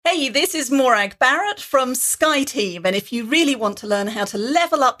Hey, this is Morag Barrett from SkyTeam, and if you really want to learn how to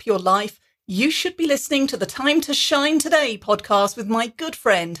level up your life, you should be listening to the Time to Shine Today podcast with my good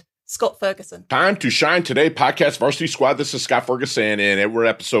friend, Scott Ferguson. Time to Shine Today podcast, Varsity Squad. This is Scott Ferguson, and we're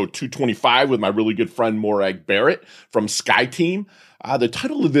episode 225 with my really good friend, Morag Barrett from SkyTeam. The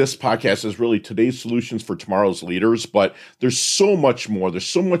title of this podcast is really Today's Solutions for Tomorrow's Leaders, but there's so much more. There's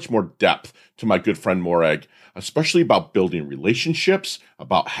so much more depth to my good friend Morag, especially about building relationships,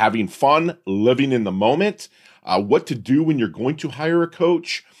 about having fun, living in the moment, what to do when you're going to hire a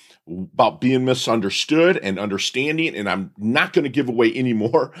coach, about being misunderstood and understanding. And I'm not going to give away any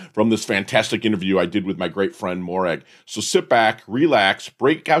more from this fantastic interview I did with my great friend Morag. So sit back, relax,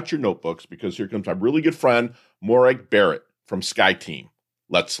 break out your notebooks, because here comes my really good friend, Morag Barrett from SkyTeam.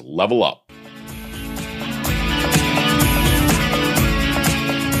 Let's level up.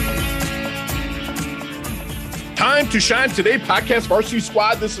 Time to Shine Today podcast, Varsity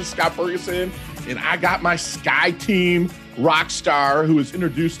Squad. This is Scott Ferguson, and I got my SkyTeam rock star who was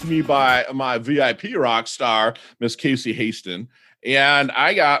introduced to me by my VIP rock star, Miss Casey Haston. And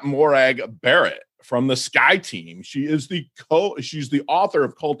I got Morag Barrett from the SkyTeam. She is she's the author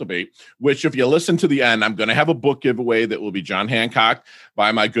of Cultivate, which, if you listen to the end, I'm going to have a book giveaway that will be John Hancock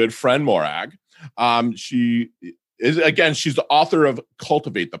by my good friend Morag. She's the author of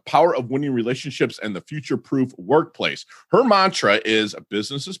Cultivate, the Power of Winning Relationships and the Future-Proof Workplace. Her mantra is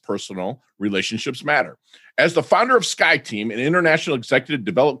business is personal, relationships matter. As the founder of SkyTeam, an international executive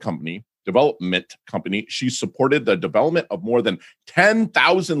development company, she supported the development of more than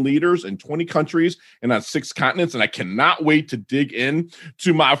 10,000 leaders in 20 countries and on 6 continents. And I cannot wait to dig in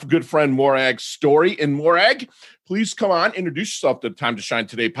to my good friend Morag's story. And Morag, please come on, introduce yourself to the Time to Shine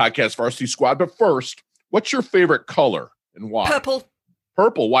Today podcast, Varsity Squad. But first, what's your favorite color and why? Purple.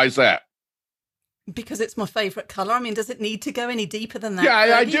 Purple. Why is that? Because it's my favorite color. I mean, does it need to go any deeper than that?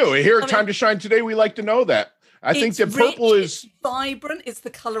 Yeah, I do. Here at Time to Shine Today, we like to know that. I think that purple is vibrant. It's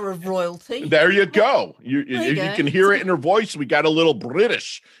the color of royalty. There you go. You can hear it in her voice. We got a little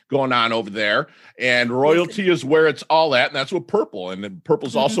British going on over there, and royalty is where it's all at, and that's what purple. And then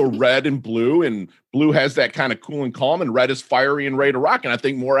purple's also red and blue has that kind of cool and calm, and red is fiery and ready to rock. And I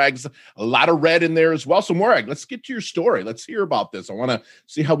think Morag's a lot of red in there as well. So Morag, let's get to your story. Let's hear about this. I want to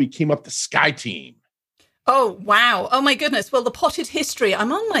see how we came up to SkyTeam. Oh, wow. Oh, my goodness. Well, the potted history.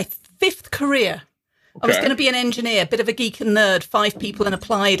 I'm on my 5th career. Okay. I was going to be an engineer, bit of a geek and nerd, 5 people in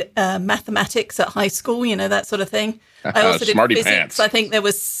applied mathematics at high school, that sort of thing. I also did physics. Pants. I think there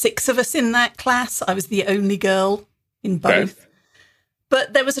was 6 of us in that class. I was the only girl in both. Okay.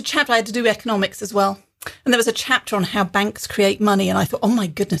 But there was a chapter, I had to do economics as well. And there was a chapter on how banks create money. And I thought, oh my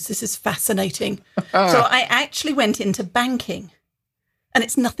goodness, this is fascinating. So I actually went into banking. And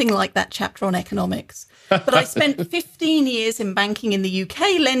it's nothing like that chapter on economics. But I spent 15 years in banking in the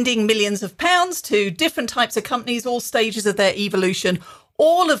UK, lending millions of pounds to different types of companies, all stages of their evolution,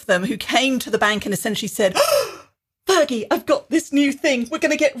 all of them who came to the bank and essentially said, oh, Fergie, I've got this new thing. We're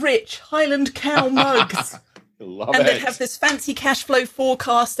going to get rich. Highland cow mugs. And they'd have this fancy cash flow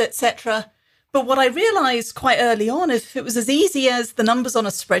forecast, etc. But what I realized quite early on, if it was as easy as the numbers on a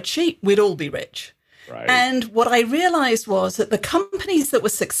spreadsheet, we'd all be rich. Right. And what I realized was that the companies that were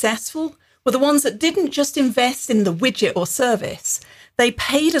successful were the ones that didn't just invest in the widget or service. They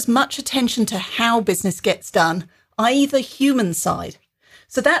paid as much attention to how business gets done, i.e. the human side.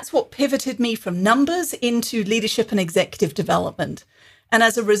 So that's what pivoted me from numbers into leadership and executive development. And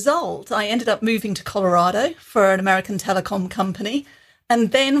as a result, I ended up moving to Colorado for an American telecom company.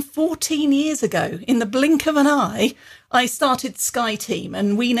 And then 14 years ago, in the blink of an eye, I started SkyTeam,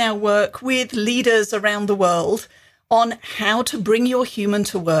 and we now work with leaders around the world on how to bring your human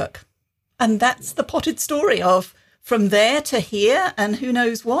to work. And that's the potted story of from there to here and who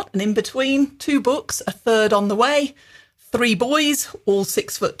knows what. And in between, 2 books, a 3rd on the way, 3 boys, all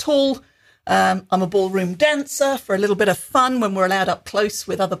 6 foot tall. I'm a ballroom dancer for a little bit of fun when we're allowed up close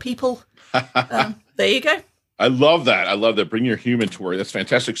with other people. There you go. I love that. Bring your human to work. That's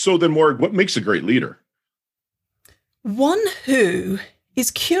fantastic. So then, Morag, what makes a great leader? One who is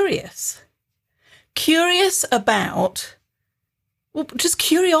curious about, well, just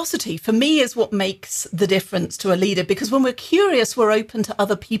curiosity for me is what makes the difference to a leader. Because when we're curious, we're open to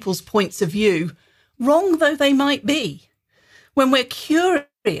other people's points of view, wrong though they might be. When we're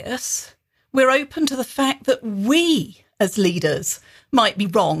curious, we're open to the fact that we as leaders might be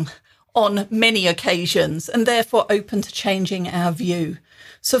wrong on many occasions and therefore open to changing our view.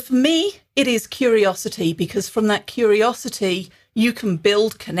 So for me, it is curiosity, because from that curiosity, you can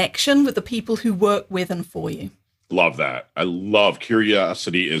build connection with the people who work with and for you. Love that. I love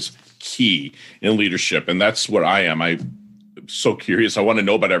curiosity is key in leadership. And that's what I am. I so curious. I want to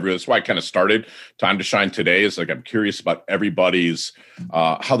know about everyone. That's why I kind of started Time to Shine today. Is like, I'm curious about everybody's,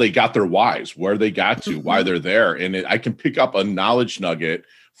 how they got their whys, where they got to, why they're there. And I can pick up a knowledge nugget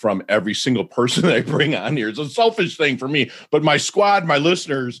from every single person that I bring on here. It's a selfish thing for me, but my squad, my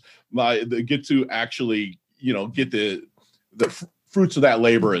listeners, they get to actually, get the fruits of that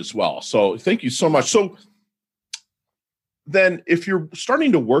labor as well. So thank you so much. So then if you're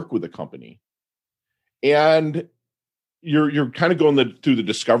starting to work with a company and you're kind of going through the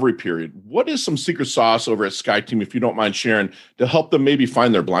discovery period, what is some secret sauce over at SkyeTeam, if you don't mind sharing, to help them maybe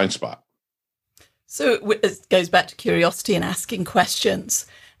find their blind spot? So it goes back to curiosity and asking questions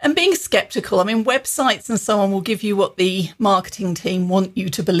and being skeptical. I mean, websites and so on will give you what the marketing team want you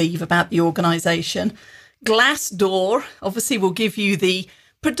to believe about the organization. Glassdoor obviously will give you the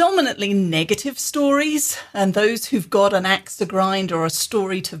predominantly negative stories and those who've got an axe to grind or a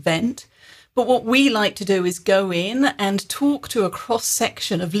story to vent. But what we like to do is go in and talk to a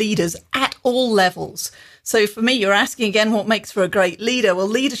cross-section of leaders at all levels. So for me, you're asking again, what makes for a great leader? Well,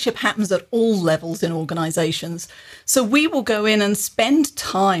 leadership happens at all levels in organizations. So we will go in and spend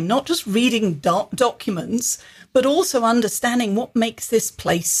time, not just reading documents, but also understanding what makes this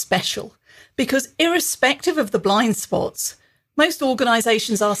place special. Because irrespective of the blind spots, most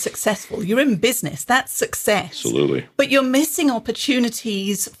organizations are successful. You're in business. That's success. Absolutely. But you're missing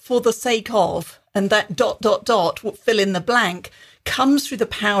opportunities for the sake of, and that ... fill in the blank, comes through the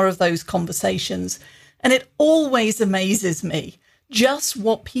power of those conversations. And it always amazes me just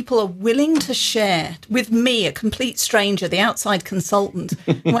what people are willing to share with me, a complete stranger, the outside consultant.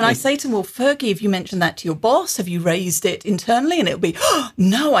 When I say to them, well, Fergie, have you mentioned that to your boss? Have you raised it internally? And it'll be, oh,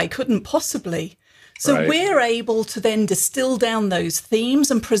 no, I couldn't possibly. So we're able to then distill down those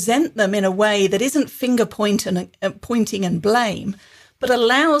themes and present them in a way that isn't finger pointing and blame, but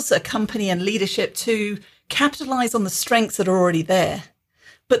allows a company and leadership to capitalize on the strengths that are already there,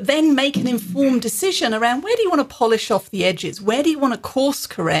 but then make an informed decision around where do you want to polish off the edges? Where do you want to course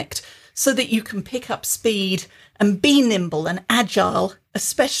correct so that you can pick up speed and be nimble and agile,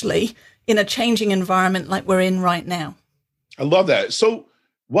 especially in a changing environment like we're in right now? I love that. So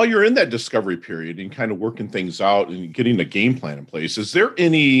while you're in that discovery period and kind of working things out and getting a game plan in place, is there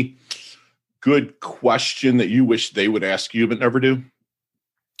any good question that you wish they would ask you but never do?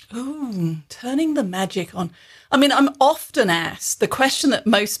 Oh, turning the magic on. I mean, I'm often asked the question that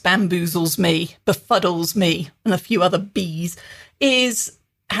most bamboozles me, befuddles me, and a few other bees is,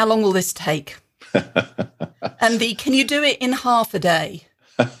 how long will this take? And can you do it in half a day?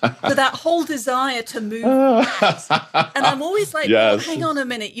 So that whole desire to move fast. And I'm always like, yes. Well, hang on a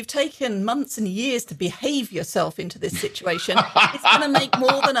minute. You've taken months and years to behave yourself into this situation. It's going to make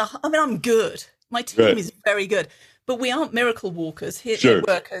more than I'm good. My team is very good. But we aren't miracle walkers.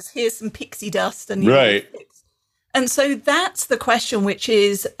 Workers. Here's some pixie dust. And And so that's the question, which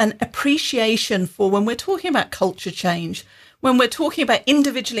is an appreciation for when we're talking about culture change, when we're talking about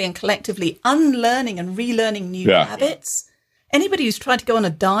individually and collectively unlearning and relearning new habits. Anybody who's tried to go on a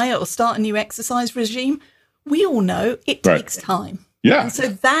diet or start a new exercise regime, we all know it takes time. Yeah. And so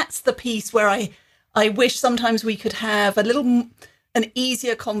that's the piece where I wish sometimes we could have an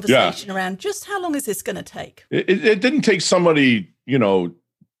easier conversation around just how long is this going to take? It didn't take somebody,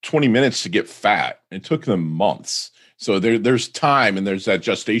 20 minutes to get fat. It took them months. So there's time and there's that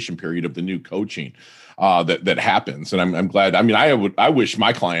gestation period of the new coaching that happens. And I'm glad. I mean, I wish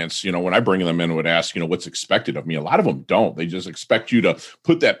my clients, when I bring them in, would ask, what's expected of me. A lot of them don't. They just expect you to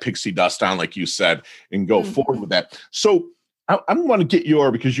put that pixie dust on, like you said, and go forward with that. So I want to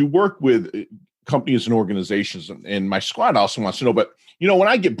get because you work with companies and organizations, and my squad also wants to know, but when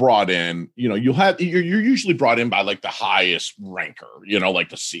I get brought in, you're usually brought in by like the highest ranker, like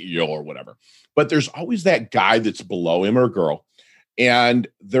the CEO or whatever, but there's always that guy that's below him or girl. And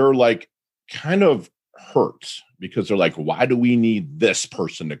they're like kind of hurt because they're like, why do we need this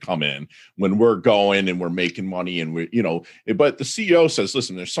person to come in when we're going and we're making money and but the CEO says,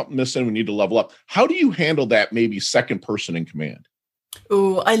 listen, there's something missing. We need to level up. How do you handle that maybe second person in command?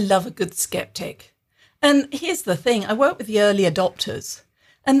 Oh, I love a good skeptic. And here's the thing. I work with the early adopters,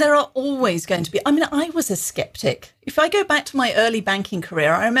 and there are always going to be, I was a skeptic. If I go back to my early banking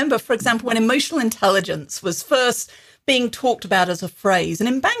career, I remember, for example, when emotional intelligence was first being talked about as a phrase. And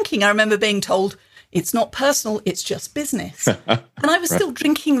in banking, I remember being told, it's not personal, it's just business. And I was still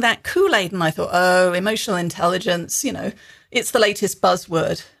drinking that Kool-Aid, and I thought, oh, emotional intelligence, it's the latest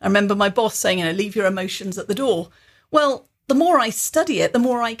buzzword. I remember my boss saying, leave your emotions at the door. Well, the more I study it, the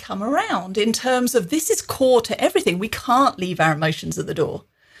more I come around in terms of this is core to everything. We can't leave our emotions at the door.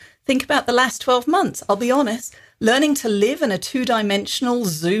 Think about the last 12 months. I'll be honest, learning to live in a two-dimensional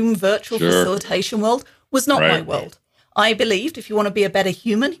Zoom virtual facilitation world was not my world. I believed if you want to be a better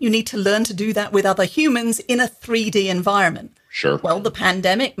human, you need to learn to do that with other humans in a 3D environment. Sure. Well, the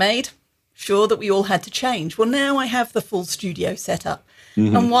pandemic made sure that we all had to change. Well, now I have the full studio set up.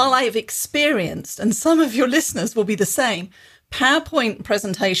 Mm-hmm. And while I have experienced, and some of your listeners will be the same, PowerPoint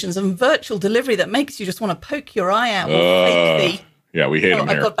presentations and virtual delivery that makes you just want to poke your eye out. Yeah, we hate them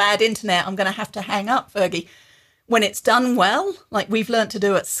here. I've got bad internet. I'm going to have to hang up, Fergie. When it's done well, like we've learned to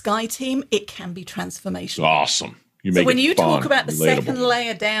do at SkyTeam, it can be transformational. Awesome. So when you talk about the second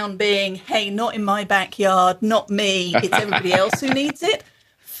layer down being, hey, not in my backyard, not me, it's everybody else who needs it,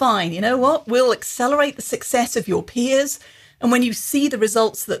 fine. You know what? We'll accelerate the success of your peers. And when you see the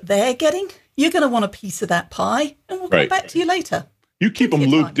results that they're getting, you're going to want a piece of that pie. And we'll come back to you later. You keep them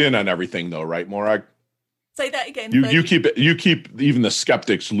looped in on everything, though, right, Morag? Say that again. You keep even the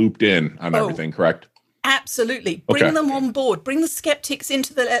skeptics looped in on everything, correct? Absolutely. Bring them on board. Bring the skeptics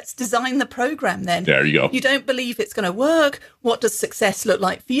into the let's design the program then. There you go. You don't believe it's going to work. What does success look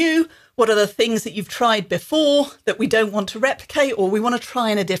like for you? What are the things that you've tried before that we don't want to replicate or we want to try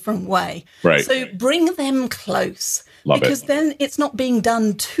in a different way? Right. So bring them close. Love because then it's not being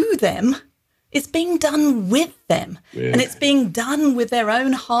done to them. It's being done with them. And it's being done with their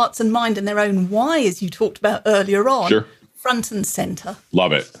own hearts and mind and their own why, as you talked about earlier on. Sure. Front and center.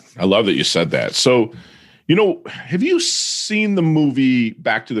 Love it. I love that you said that. So, have you seen the movie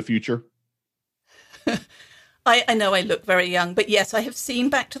Back to the Future? I know I look very young, but yes, I have seen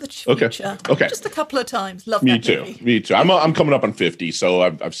Back to the Future. Okay. Just a couple of times. Love Me that too. movie. Me too. I'm coming up on 50, so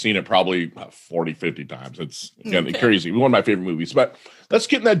I've seen it probably 40, 50 times. It's crazy. One of my favorite movies. But let's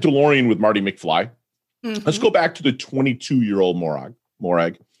get in that DeLorean with Marty McFly. Mm-hmm. Let's go back to the 22-year-old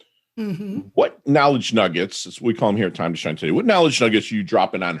Morag. Mm-hmm. What knowledge nuggets, as we call them here at Time to Shine today, what knowledge nuggets are you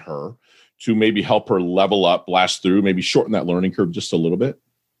dropping on her to maybe help her level up, blast through, maybe shorten that learning curve just a little bit?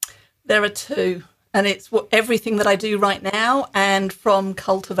 There are two, and it's everything that I do right now and from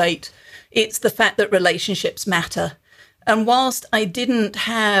Cultivate. It's the fact that relationships matter. And whilst I didn't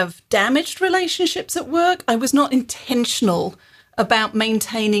have damaged relationships at work, I was not intentional about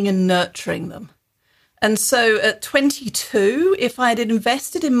maintaining and nurturing them. And so at 22, if I had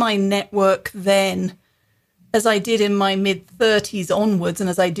invested in my network then, as I did in my mid-30s onwards and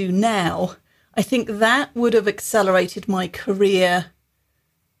as I do now, I think that would have accelerated my career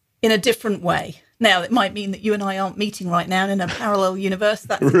in a different way. Now, it might mean that you and I aren't meeting right now in a parallel universe.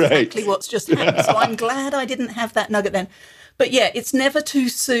 That's exactly what's just happened. So I'm glad I didn't have that nugget then. But yeah, it's never too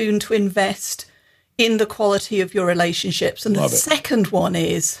soon to invest in the quality of your relationships. And the second one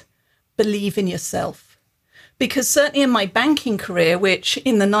is believe in yourself. Because certainly in my banking career, which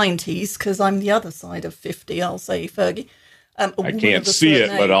in the 90s, because I'm the other side of 50, I'll say, Fergie. I can't see it,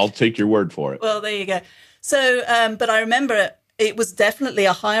 but I'll take your word for it. Well, there you go. So, but I remember it was definitely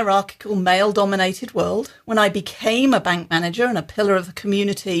a hierarchical, male-dominated world. When I became a bank manager and a pillar of the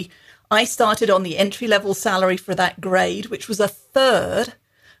community, I started on the entry-level salary for that grade, which was a third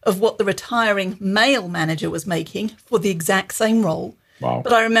of what the retiring male manager was making for the exact same role. Wow.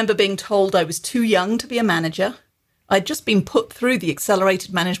 But I remember being told I was too young to be a manager. I'd just been put through the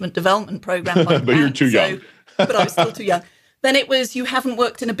Accelerated Management Development Program. But you're too young. But I was still too young. Then it was you haven't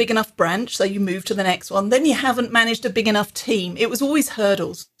worked in a big enough branch, so you move to the next one. Then you haven't managed a big enough team. It was always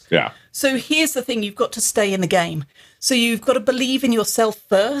hurdles. Yeah. So here's the thing. You've got to stay in the game. So you've got to believe in yourself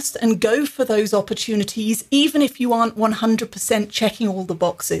first and go for those opportunities, even if you aren't 100% checking all the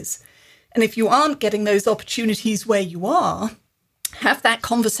boxes. And if you aren't getting those opportunities where you are, have that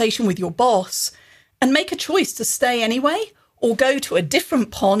conversation with your boss and make a choice to stay anyway or go to a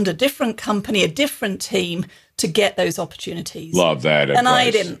different pond, a different company, a different team to get those opportunities. Love that advice. And I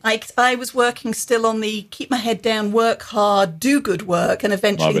didn't. I was working still on the keep my head down, work hard, do good work, and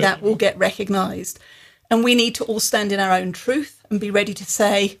eventually that will get recognized. And we need to all stand in our own truth and be ready to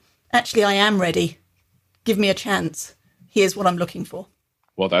say, actually, I am ready. Give me a chance. Here's what I'm looking for.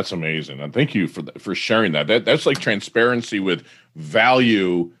 Well, that's amazing. And thank you for sharing that. That's like transparency with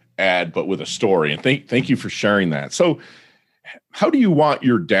value add, but with a story. And thank you for sharing that. So how do you want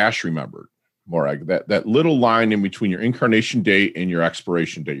your dash remembered, Morag? That little line in between your incarnation date and your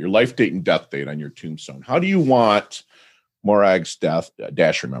expiration date, your life date and death date on your tombstone. How do you want Morag's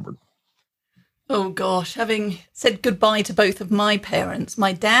dash remembered? Oh, gosh. Having said goodbye to both of my parents,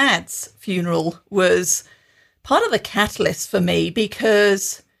 my dad's funeral was part of the catalyst for me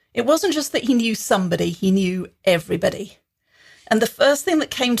because it wasn't just that he knew somebody, he knew everybody. And the first thing that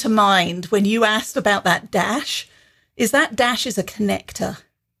came to mind when you asked about that dash is that dash is a connector.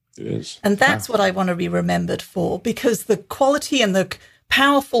 It is. And that's what I want to be remembered for, because the quality and the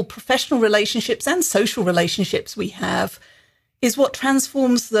powerful professional relationships and social relationships we have is what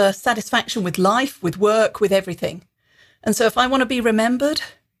transforms the satisfaction with life, with work, with everything. And so if I want to be remembered,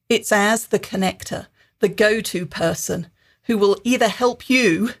 it's as the connector, the go-to person who will either help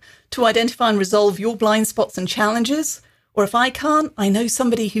you to identify and resolve your blind spots and challenges, or if I can't, I know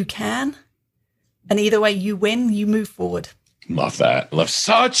somebody who can. And either way, you win, you move forward. Love that. Love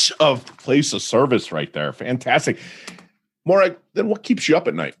such a place of service right there. Fantastic. Maura, then what keeps you up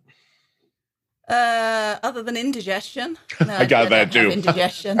at night? Other than indigestion. No, I got that too.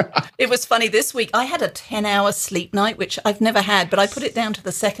 Indigestion. It was funny this week. I had a 10-hour sleep night, which I've never had, but I put it down to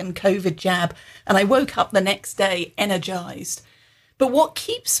the second COVID jab, and I woke up the next day energized. But what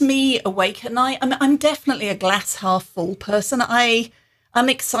keeps me awake at night, I'm definitely a glass half full person. I'm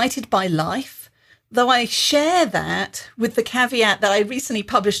excited by life, though I share that with the caveat that I recently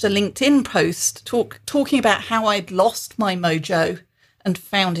published a LinkedIn post talking about how I'd lost my mojo and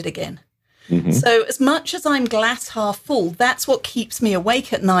found it again. Mm-hmm. So as much as I'm glass half full, that's what keeps me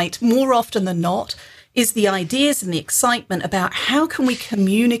awake at night more often than not, is the ideas and the excitement about how can we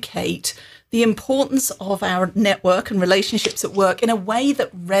communicate the importance of our network and relationships at work in a way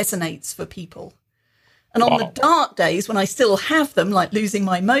that resonates for people. And on the dark days when I still have them, like losing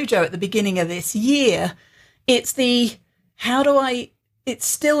my mojo at the beginning of this year, it's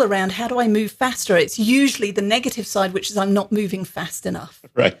still around how do I move faster? It's usually the negative side, which is I'm not moving fast enough.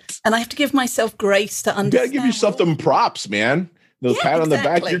 Right. And I have to give myself grace to understand. You gotta give yourself them props, man. Those pat on the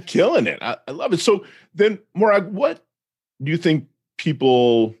back, you're killing it. I love it. So then, Maura, what do you think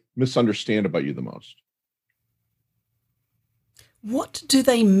people misunderstand about you the most? What do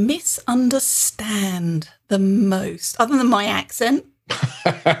they misunderstand the most, other than my accent?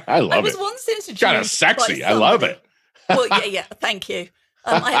 I love it. I was once introduced. Kind of sexy. I love it. Well, yeah. Thank you.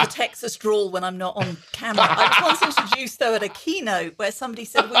 I have a Texas drawl when I'm not on camera. I was once introduced, though, at a keynote where somebody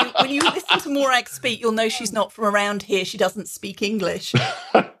said, when you listen to Morag speak, you'll know she's not from around here. She doesn't speak English.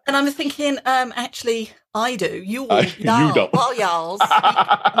 And I'm thinking, actually, I do. You don't. Well, y'all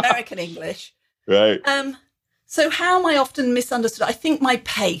speak American English. Right. So how am I often misunderstood? I think my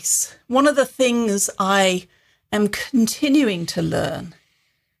pace. One of the things I am continuing to learn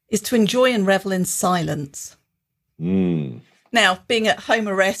is to enjoy and revel in silence. Now, being at home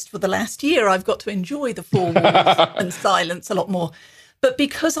arrest for the last year, I've got to enjoy the four walls and silence a lot more. But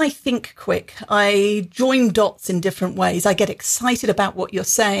because I think quick, I join dots in different ways. I get excited about what you're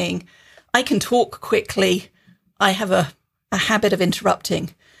saying. I can talk quickly. I have a habit of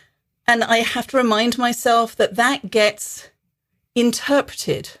interrupting. And I have to remind myself that gets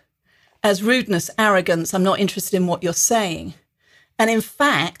interpreted as rudeness, arrogance. I'm not interested in what you're saying. And in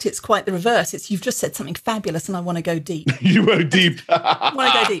fact, it's quite the reverse. It's you've just said something fabulous and I want to go deep. You go deep. I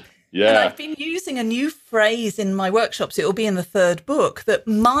want to go deep. Yeah. And I've been using a new phrase in my workshops. It will be in the third book, that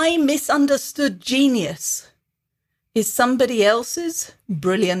my misunderstood genius is somebody else's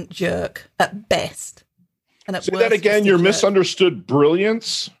brilliant jerk at best. And at Say worst, that again, your misunderstood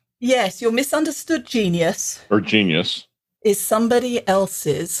brilliance? Yes, your misunderstood genius. Or genius. Is somebody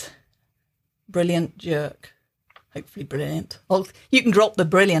else's brilliant jerk. Hopefully brilliant. Well, you can drop the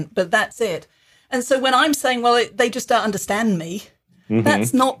brilliant, but that's it. And so when I'm saying, well, they just don't understand me,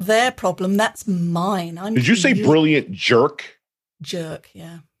 that's not their problem. That's mine. Did you say brilliant jerk? Jerk,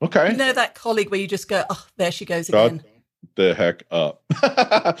 yeah. Okay. You know that colleague where you just go, oh, there she goes again. The heck up.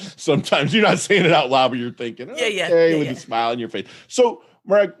 Sometimes you're not saying it out loud, but you're thinking, with a smile on your face. So,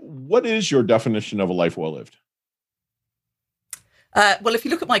 Marek, what is your definition of a life well lived? Well, if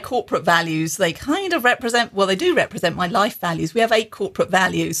you look at my corporate values, they kind of represent, they do represent my life values. We have 8 corporate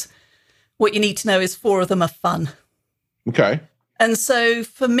values. What you need to know is 4 of them are fun. Okay. And so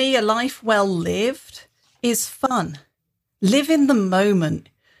for me, a life well lived is fun. Live in the moment.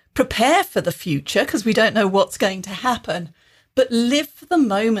 Prepare for the future because we don't know what's going to happen. But live for the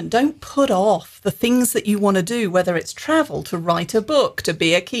moment. Don't put off the things that you want to do, whether it's travel, to write a book, to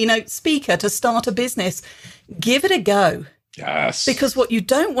be a keynote speaker, to start a business. Give it a go. Yes. Because what you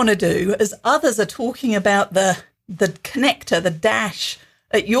don't want to do, as others are talking about the connector, the dash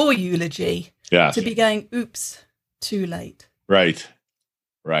at your eulogy, to be going, oops, too late. Right.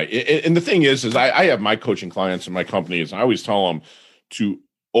 And the thing is I have my coaching clients in my companies, and I always tell them to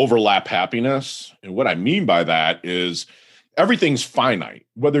overlap happiness. And what I mean by that is everything's finite.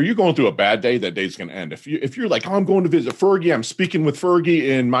 Whether you're going through a bad day, that day's going to end. If you're like, I'm going to visit Fergie, I'm speaking with Fergie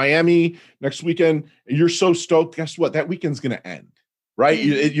in Miami next weekend, and you're so stoked, guess what? That weekend's going to end, right?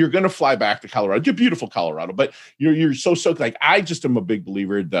 You're going to fly back to Colorado. You're beautiful Colorado, but you're so stoked. Like, I just am a big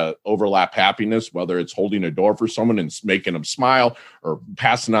believer that overlap happiness, whether it's holding a door for someone and making them smile or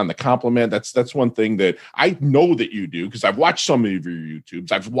passing on the compliment. That's one thing that I know that you do because I've watched some of your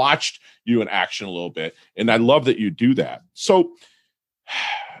YouTubes. I've watched you in action a little bit, and I love that you do that. So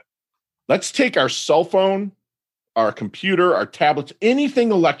let's take our cell phone our computer, our tablets,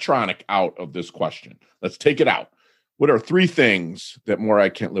 anything electronic out of this question. Let's take it out. What are 3 things that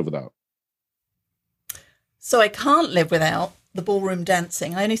Morag can't live without? So I can't live without the ballroom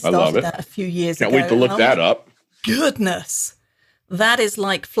dancing. I only started that a few years ago. Can't wait to look that up. Goodness. That is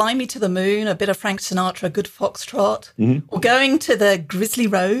like Fly Me to the Moon, a bit of Frank Sinatra, a good foxtrot, or going to the Grizzly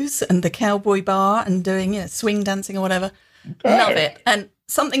Rose and the Cowboy Bar and doing swing dancing or whatever. Okay. Love it. And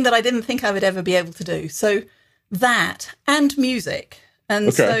something that I didn't think I would ever be able to do. So that and music.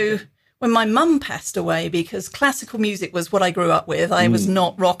 And so when my mum passed away, because classical music was what I grew up with, I was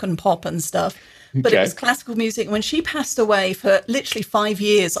not rock and pop and stuff. But it was classical music. When she passed away, for literally 5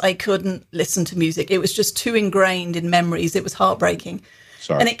 years, I couldn't listen to music. It was just too ingrained in memories. It was heartbreaking.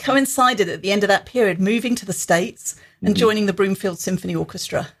 Sorry. And it coincided at the end of that period, moving to the States and joining the Broomfield Symphony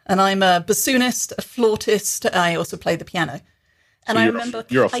Orchestra. And I'm a bassoonist, a flautist. I also play the piano. And so I remember...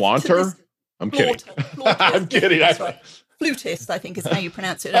 You're a flaunter? I'm kidding. I'm kidding. That's right. Flutist, I think is how you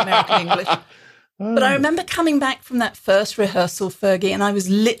pronounce it in American English. But I remember coming back from that first rehearsal, Fergie, and I was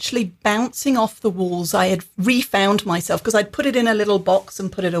literally bouncing off the walls. I had refound myself because I'd put it in a little box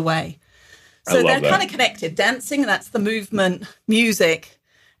and put it away. So they're kind of connected. Dancing, that's the movement, music,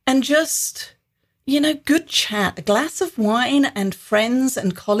 and just, good chat. A glass of wine and friends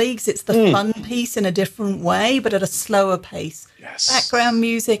and colleagues. It's the fun piece in a different way, but at a slower pace. Yes. Background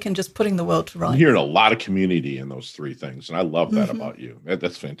music and just putting the world to rights. I'm hearing a lot of community in those 3 things, and I love that about you.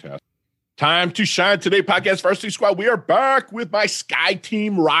 That's fantastic. Time to shine today, podcast Varsity Squad. We are back with my Sky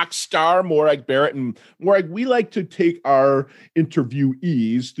Team rock star, Morag Barrett. And Morag, we like to take our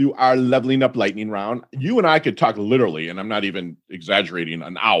interviewees through our leveling up lightning round. You and I could talk literally, and I'm not even exaggerating,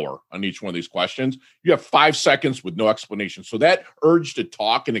 an hour on each one of these questions. You have 5 seconds with no explanation. So that urge to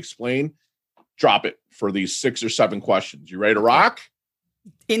talk and explain, drop it for these 6 or 7 questions. You ready to rock?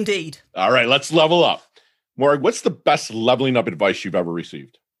 Indeed. All right, let's level up. Morag, what's the best leveling up advice you've ever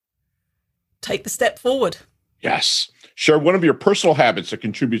received? Take the step forward. Yes. Share one of your personal habits that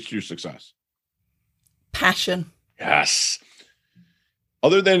contributes to your success. Passion. Yes.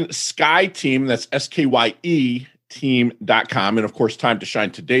 Other than Sky Team, that's SKYE team.com, and of course,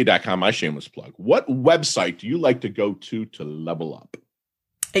 timetoshinetoday.com, my shameless plug. What website do you like to go to level up?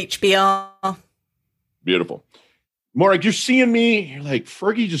 HBR. Beautiful. Morag, you're seeing me. You're like,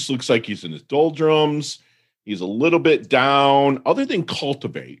 Fergie just looks like he's in his doldrums. He's a little bit down. Other than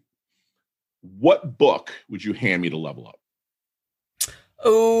Cultivate, what book would you hand me to level up?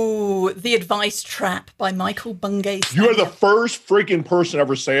 Oh, The Advice Trap by Michael Bungay. You are the first freaking person to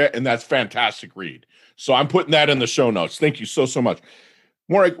ever say it, and that's fantastic read. So I'm putting that in the show notes. Thank you so much.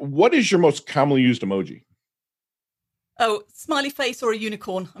 Morag, what is your most commonly used emoji? Oh, smiley face or a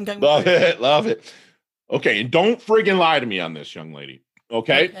unicorn. I'm going with Love it. Okay, and don't friggin' lie to me on this, young lady.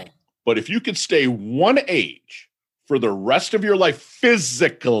 Okay? But if you could stay one age for the rest of your life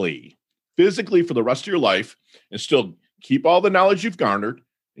physically for the rest of your life and still keep all the knowledge you've garnered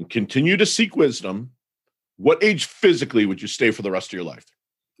and continue to seek wisdom, what age physically would you stay for the rest of your life?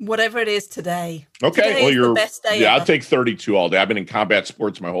 Whatever it is today. Okay. Today is the best day ever. I'll take 32 all day. I've been in combat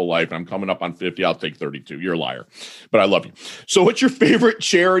sports my whole life, and I'm coming up on 50. I'll take 32. You're a liar, but I love you. So what's your favorite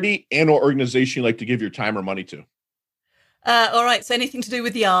charity and or organization you like to give your time or money to? All right. So anything to do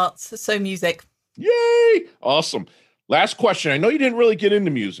with the arts. So music. Yay. Awesome. Last question. I know you didn't really get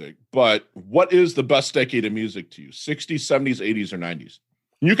into music, but what is the best decade of music to you? 60s, 70s, 80s, or 90s?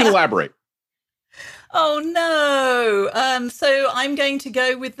 You can elaborate. Oh, no. So I'm going to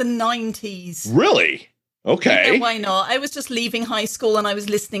go with the 90s. Really? Okay. Yeah, why not? I was just leaving high school and I was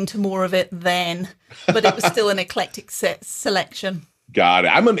listening to more of it then, but it was still an eclectic selection. Got it.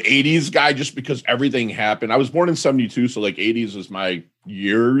 I'm an 80s guy just because everything happened. I was born in 72, so like 80s is my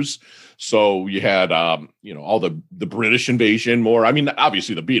years. So you had, all the British invasion more. I mean,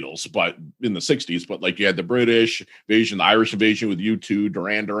 obviously the Beatles, but in the 60s, but like you had the British invasion, the Irish invasion with U2,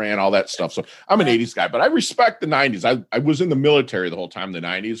 Duran, all that stuff. So I'm an 80s guy, but I respect the 90s. I was in the military the whole time the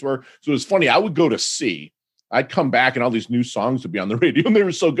 90s were. So it was funny. I would go to sea. I'd come back and all these new songs would be on the radio and they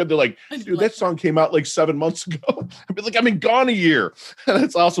were so good. They're like, dude, that song came out like 7 months ago. I'd be like, I've been gone a year.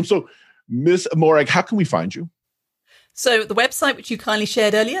 That's awesome. So Miss Morag, how can we find you? So the website, which you kindly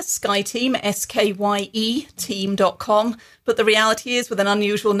shared earlier, SkyTeam, SKYE team.com. But the reality is, with an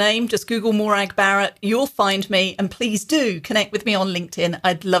unusual name, just Google Morag Barrett. You'll find me. And please do connect with me on LinkedIn.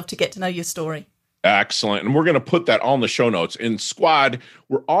 I'd love to get to know your story. Excellent. And we're going to put that on the show notes. In Squad,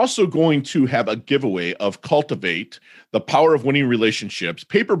 we're also going to have a giveaway of Cultivate, The Power of Winning Relationships,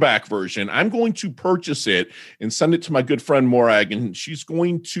 paperback version. I'm going to purchase it and send it to my good friend Morag, and she's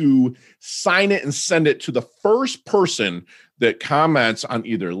going to sign it and send it to the first person that comments on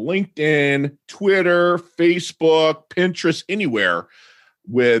either LinkedIn, Twitter, Facebook, Pinterest, anywhere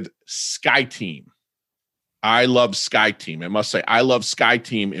with SkyTeam. I love SkyTeam. I must say, I love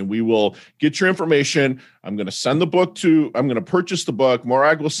SkyTeam, and we will get your information. I'm going to purchase the book.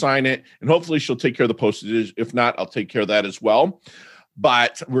 Morag will sign it, and hopefully she'll take care of the postage. If not, I'll take care of that as well.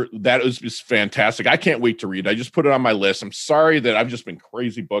 But that is just fantastic. I can't wait to read. I just put it on my list. I'm sorry that I've just been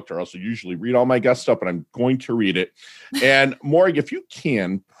crazy booked, or else I usually read all my guest stuff, but I'm going to read it. And Morag, if you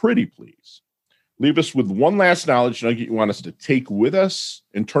can, pretty please, leave us with one last knowledge nugget you want us to take with us,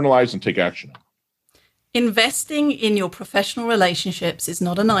 internalize, and take action on. Investing in your professional relationships is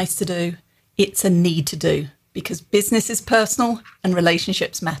not a nice to do, it's a need to do, because business is personal and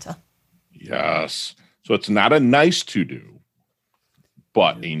relationships matter. Yes. So it's not a nice to do,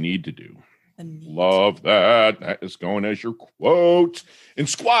 but a need to do. Love that. That is going as your quote. In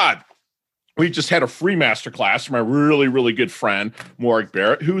Squad, we just had a free masterclass from my really, really good friend, Morag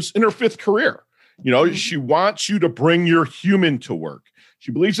Barrett, who's in her 5th career. She wants you to bring your human to work.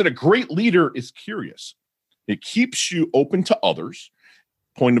 She believes that a great leader is curious. It keeps you open to others'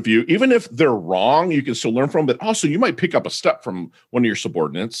 point of view. Even if they're wrong, you can still learn from them. But also, you might pick up a step from one of your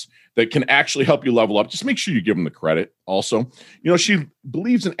subordinates that can actually help you level up. Just make sure you give them the credit also. She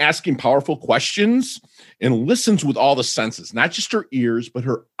believes in asking powerful questions and listens with all the senses, not just her ears, but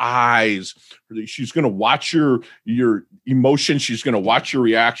her eyes. She's going to watch your emotions. She's going to watch your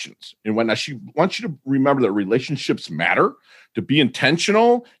reactions and whatnot. She wants you to remember that relationships matter, to be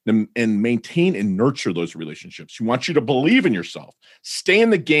intentional and maintain and nurture those relationships. She wants you to believe in yourself. Stay in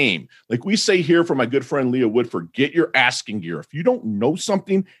the game. Like we say here from my good friend Leah Woodford, get your asking gear. If you don't know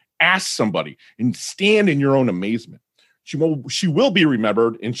something, ask somebody and stand in your own amazement. She will be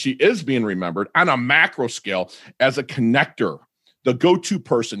remembered, and she is being remembered on a macro scale as a connector, the go-to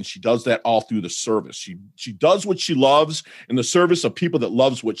person. She does that all through the service. She does what she loves in the service of people that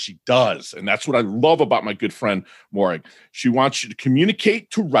loves what she does. And that's what I love about my good friend Morag. She wants you to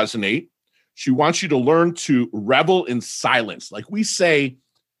communicate to resonate. She wants you to learn to revel in silence. Like we say,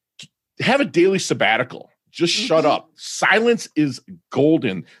 have a daily sabbatical. Just shut up. Silence is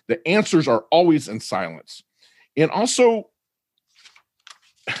golden. The answers are always in silence. And also,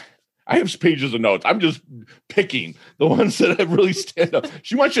 I have pages of notes. I'm just picking the ones that really stand up.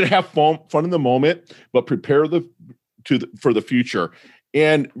 She wants you to have fun in the moment, but prepare for the future.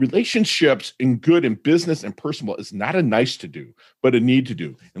 And relationships in good and business and personal is not a nice to do, but a need to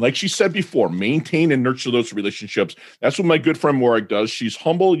do. And like she said before, maintain and nurture those relationships. That's what my good friend Morag does. She's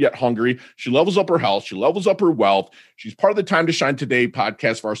humble yet hungry. She levels up her health. She levels up her wealth. She's part of the Time to Shine Today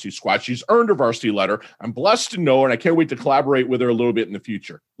podcast Varsity Squad. She's earned her varsity letter. I'm blessed to know her, and I can't wait to collaborate with her a little bit in the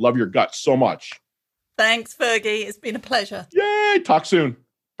future. Love your guts so much. Thanks, Fergie. It's been a pleasure. Yay. Talk soon.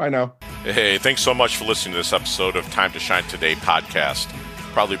 Bye now. Hey, thanks so much for listening to this episode of Time to Shine Today podcast.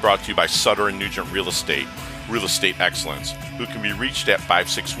 Proudly brought to you by Sutter & Nugent Real Estate Excellence, who can be reached at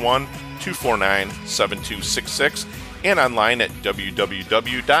 561-249-7266 and online at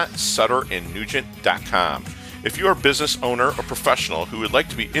www.sutterandnugent.com. If you are a business owner or professional who would like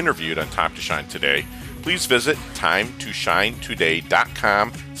to be interviewed on Time to Shine Today, please visit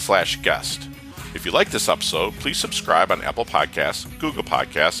timetoshinetoday.com/guest. If you like this episode, please subscribe on Apple Podcasts, Google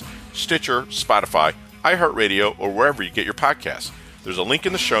Podcasts, Stitcher, Spotify, iHeartRadio, or wherever you get your podcasts. There's a link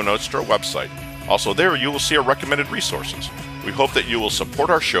in the show notes to our website. Also there, you will see our recommended resources. We hope that you will support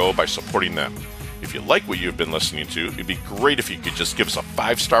our show by supporting them. If you like what you've been listening to, it'd be great if you could just give us a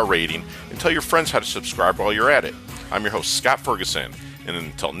 5-star rating and tell your friends how to subscribe while you're at it. I'm your host, Scott Ferguson, and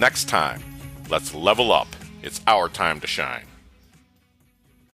until next time, let's level up. It's our time to shine.